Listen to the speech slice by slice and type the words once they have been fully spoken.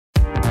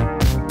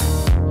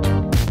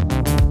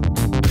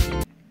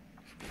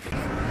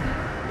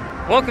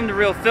Welcome to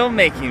Reel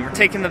Filmmaking. We're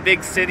taking the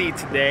big city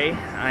today.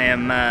 I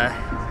am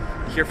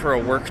here for a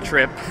work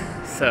trip,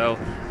 so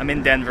I'm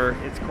in Denver.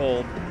 It's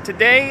cold.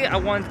 Today I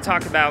wanted to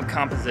talk about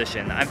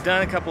composition. I've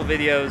done a couple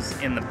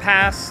videos in the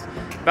past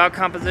about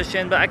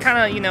composition, but I kind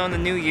of, in the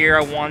new year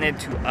I wanted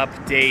to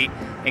update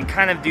and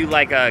kind of do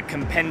like a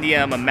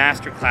compendium, a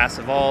masterclass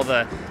of all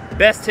the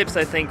best tips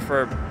I think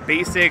for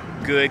basic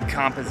good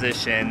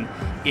composition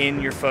in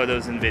your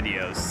photos and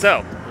videos.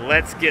 So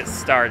let's get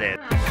started.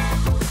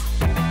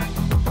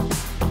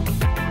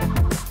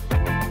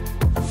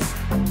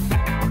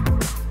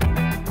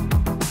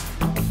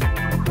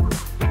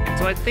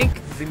 So I think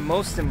the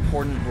most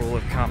important rule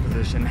of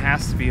composition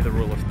has to be the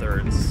rule of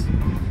thirds.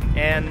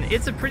 And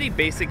it's a pretty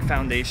basic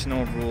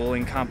foundational rule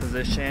in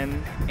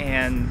composition.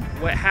 And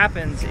what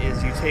happens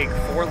is you take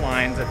 4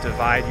 lines that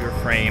divide your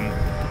frame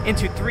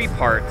into 3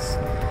 parts.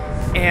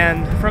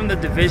 And from the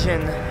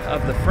division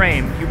of the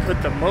frame, you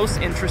put the most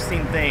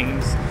interesting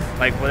things,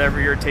 like whatever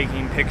you're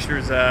taking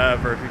pictures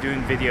of, or if you're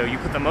doing video, you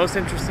put the most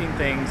interesting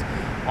things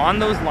on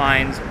those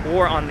lines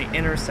or on the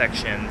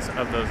intersections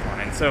of those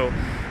lines. So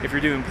if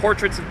you're doing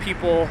portraits of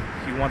people,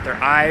 you want their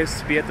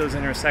eyes to be at those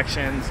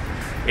intersections.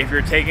 If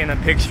you're taking a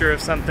picture of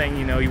something,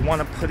 you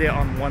want to put it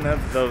on one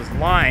of those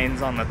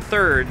lines on the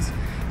thirds,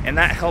 and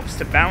that helps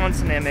to balance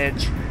an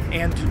image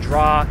and to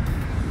draw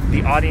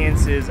the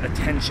audience's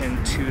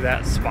attention to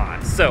that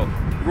spot. So,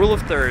 rule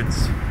of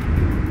thirds,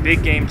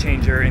 big game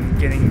changer in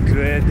getting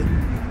good,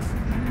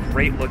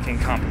 great looking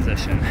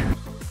composition.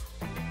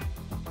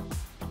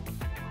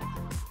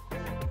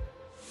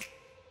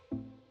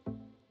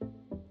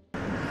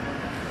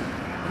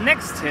 The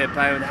next tip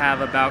I would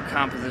have about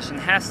composition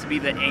has to be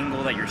the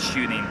angle that you're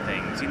shooting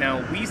things.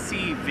 We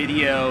see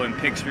video and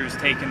pictures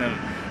taken of,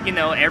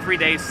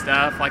 everyday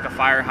stuff like a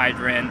fire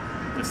hydrant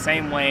the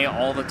same way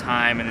all the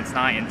time, and it's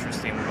not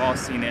interesting. We've all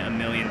seen it a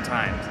million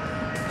times.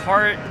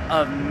 Part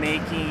of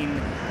making,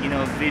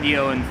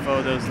 video and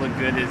photos look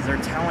good is they're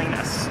telling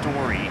a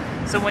story.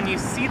 So when you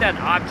see that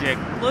object,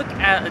 look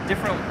at a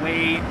different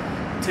way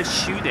to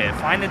shoot it.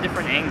 Find a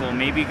different angle,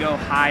 maybe go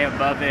high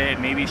above it,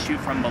 maybe shoot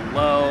from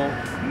below,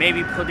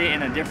 maybe put it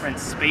in a different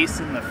space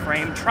in the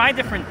frame. Try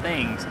different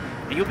things,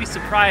 and you'll be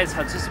surprised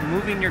how just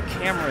moving your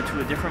camera to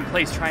a different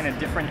place, trying a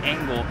different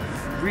angle,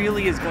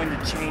 really is going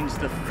to change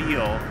the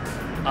feel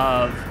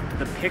of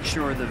the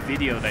picture or the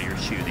video that you're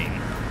shooting.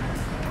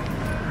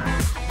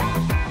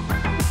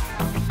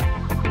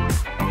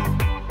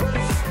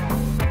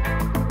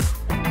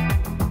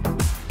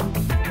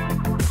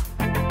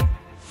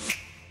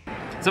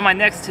 So my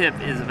next tip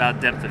is about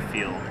depth of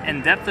field.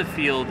 And depth of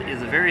field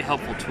is a very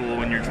helpful tool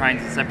when you're trying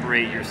to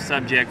separate your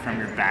subject from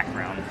your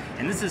background.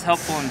 And this is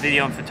helpful in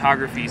video and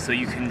photography so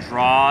you can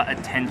draw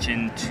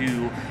attention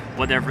to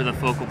whatever the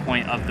focal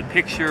point of the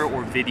picture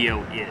or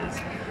video is.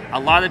 A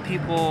lot of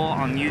people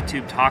on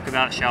YouTube talk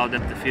about shallow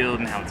depth of field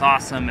and how it's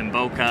awesome and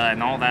bokeh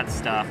and all that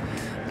stuff.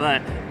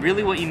 But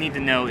really what you need to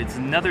know, it's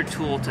another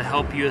tool to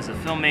help you as a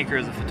filmmaker,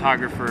 as a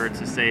photographer,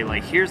 to say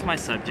like, here's my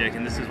subject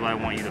and this is what I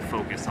want you to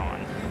focus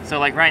on. So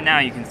like right now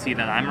you can see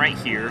that I'm right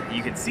here.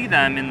 You can see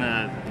that I'm in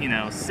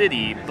the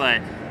city,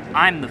 but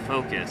I'm the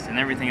focus and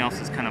everything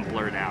else is kind of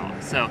blurred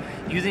out. So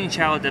using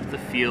shallow depth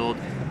of field,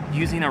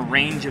 using a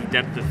range of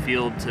depth of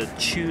field to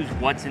choose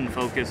what's in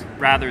focus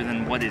rather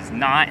than what is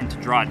not, and to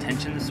draw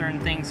attention to certain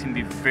things can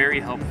be very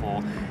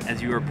helpful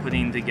as you are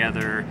putting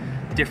together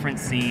different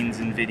scenes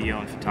in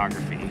video and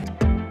photography.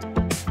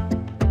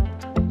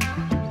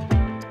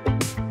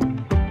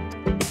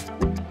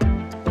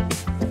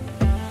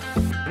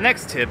 The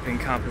next tip in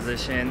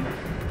composition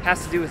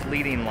has to do with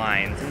leading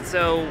lines. And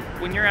so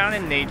when you're out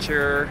in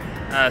nature,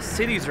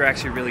 cities are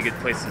actually really good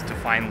places to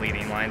find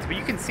leading lines. But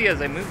you can see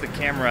as I move the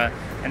camera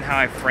and how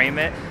I frame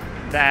it,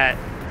 that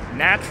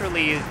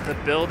naturally the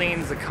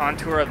buildings, the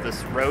contour of the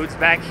roads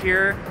back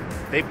here,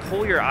 they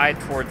pull your eye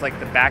towards like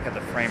the back of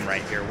the frame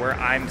right here where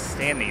I'm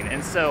standing.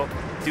 And so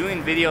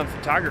doing video and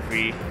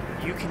photography,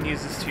 you can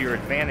use this to your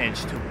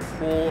advantage to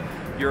pull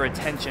your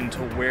attention to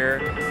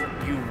where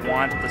you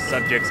want the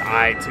subject's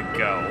eye to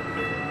go.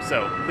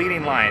 So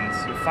leading lines,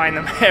 you'll find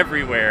them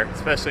everywhere,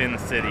 especially in the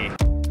city.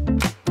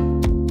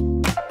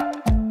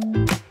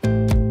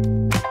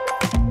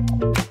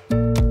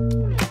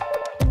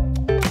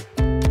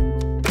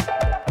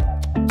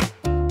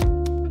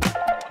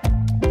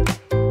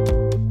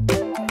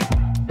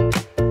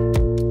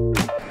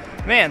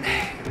 Man,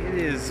 it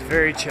is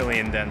very chilly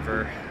in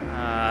Denver.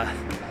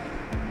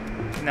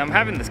 Now I'm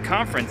having this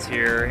conference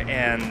here,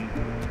 and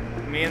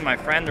me and my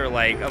friend are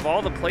like, of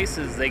all the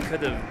places they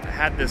could have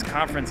had this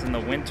conference in the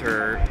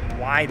winter,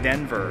 why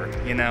Denver,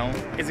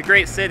 It's a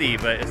great city,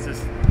 but it's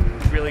just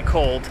really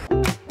cold.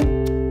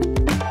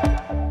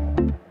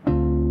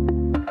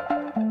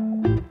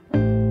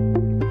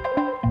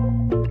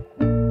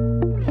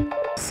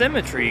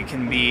 Symmetry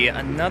can be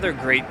another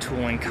great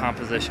tool in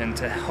composition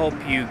to help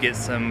you get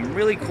some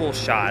really cool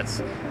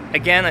shots.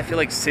 Again, I feel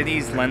like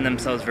cities lend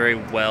themselves very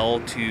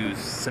well to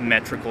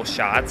symmetrical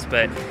shots,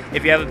 but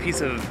if you have a piece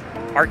of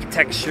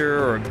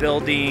architecture or a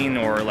building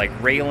or like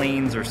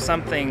railings or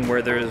something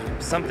where there's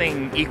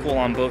something equal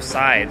on both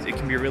sides, it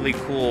can be really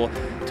cool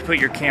to put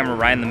your camera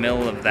right in the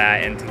middle of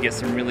that and to get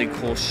some really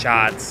cool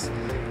shots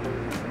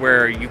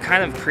where you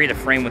kind of create a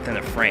frame within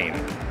a frame.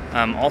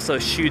 Also,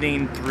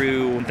 shooting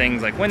through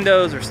things like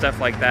windows or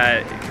stuff like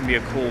that, it can be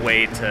a cool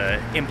way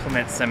to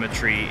implement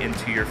symmetry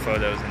into your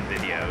photos and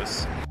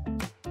videos.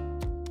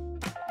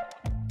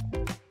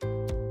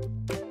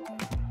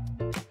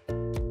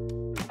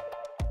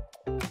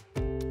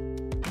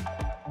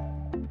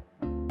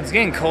 It's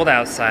getting cold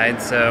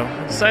outside, so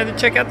I decided to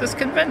check out this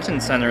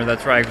convention center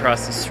that's right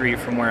across the street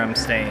from where I'm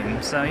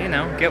staying. So, you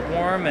know, get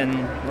warm and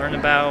learn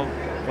about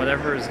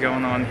whatever is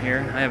going on here.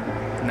 I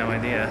have no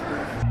idea.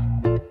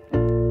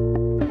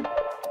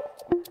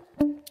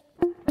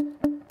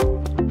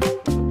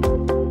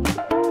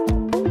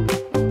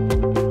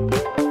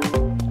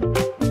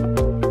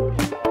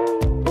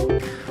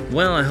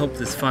 Well, I hope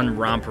this fun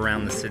romp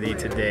around the city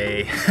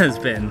today has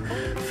been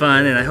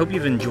fun, and I hope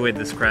you've enjoyed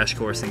this crash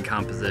course in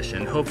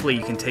composition. Hopefully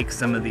you can take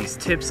some of these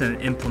tips and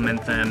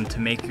implement them to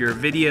make your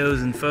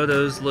videos and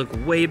photos look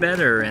way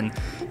better, and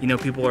you know,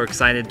 people are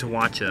excited to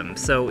watch them.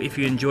 So if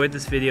you enjoyed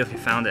this video, if you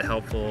found it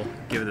helpful,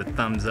 give it a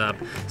thumbs up.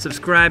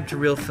 Subscribe to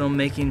Reel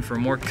Filmmaking for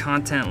more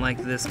content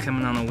like this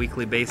coming on a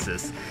weekly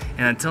basis.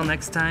 And until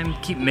next time,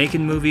 keep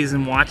making movies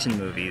and watching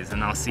movies,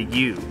 and I'll see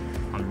you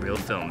on Reel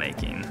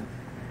Filmmaking.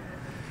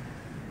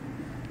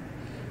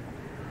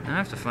 I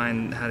have to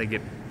find how to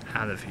get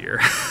out of here.